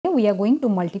we are going to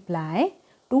multiply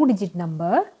 2-digit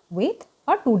number with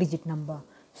a 2-digit number.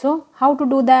 So how to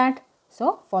do that?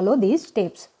 So follow these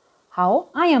steps how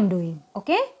I am doing.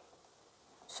 Okay.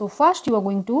 So first you are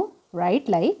going to write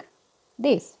like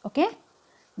this. Okay.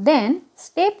 Then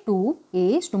step 2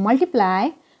 is to multiply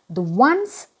the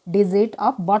ones digit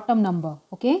of bottom number.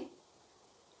 Okay.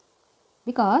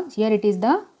 Because here it is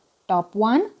the top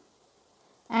one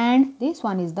and this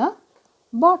one is the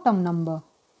bottom number.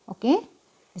 Okay.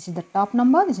 This is the top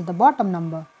number, this is the bottom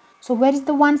number. So where is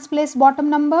the ones place bottom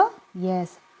number?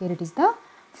 Yes, here it is the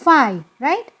 5,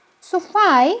 right? So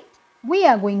 5 we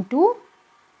are going to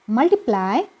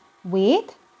multiply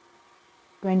with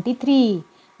 23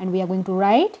 and we are going to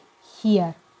write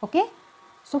here. Okay.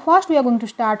 So first we are going to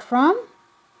start from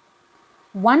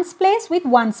ones place with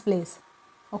ones place.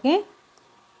 Okay.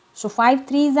 So 5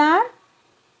 3s are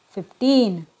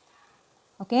 15.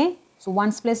 Okay. So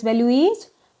ones place value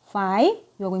is 5.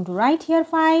 You are going to write here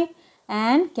 5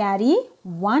 and carry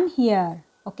 1 here.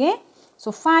 Okay.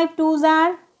 So 5 2s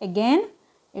are again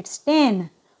it's 10.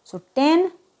 So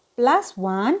 10 plus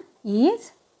 1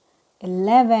 is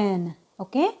 11.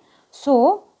 Okay.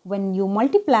 So when you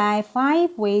multiply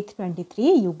 5 with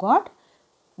 23 you got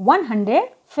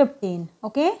 115.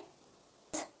 Okay.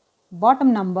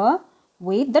 Bottom number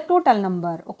with the total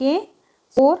number. Okay.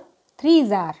 4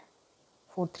 3s are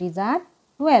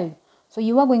 12. So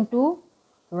you are going to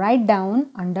write down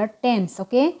under tens.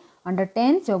 Okay. Under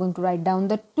tens you are going to write down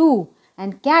the 2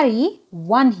 and carry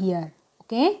 1 here.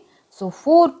 Okay. So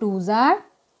 4 2s are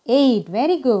 8.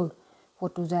 Very good. 4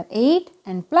 2s are 8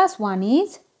 and plus 1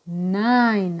 is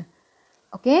 9.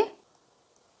 Okay.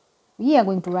 We are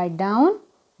going to write down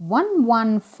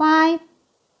 115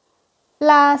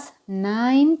 plus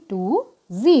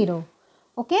 920.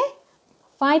 Okay.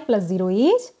 5 plus 0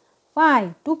 is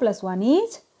 5. 2 plus 1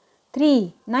 is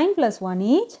 3. 9 plus 1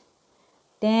 is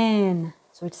 10.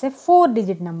 So it's a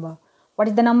 4-digit number. What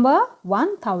is the number?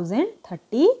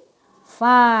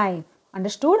 1035.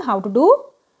 Understood how to do?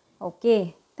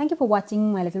 Okay. Thank you for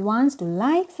watching my little ones. Do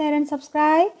like, share and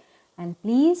subscribe. And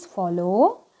please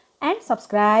follow and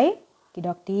subscribe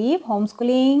Kidoctave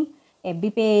Homeschooling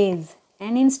FB page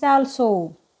and Insta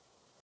also.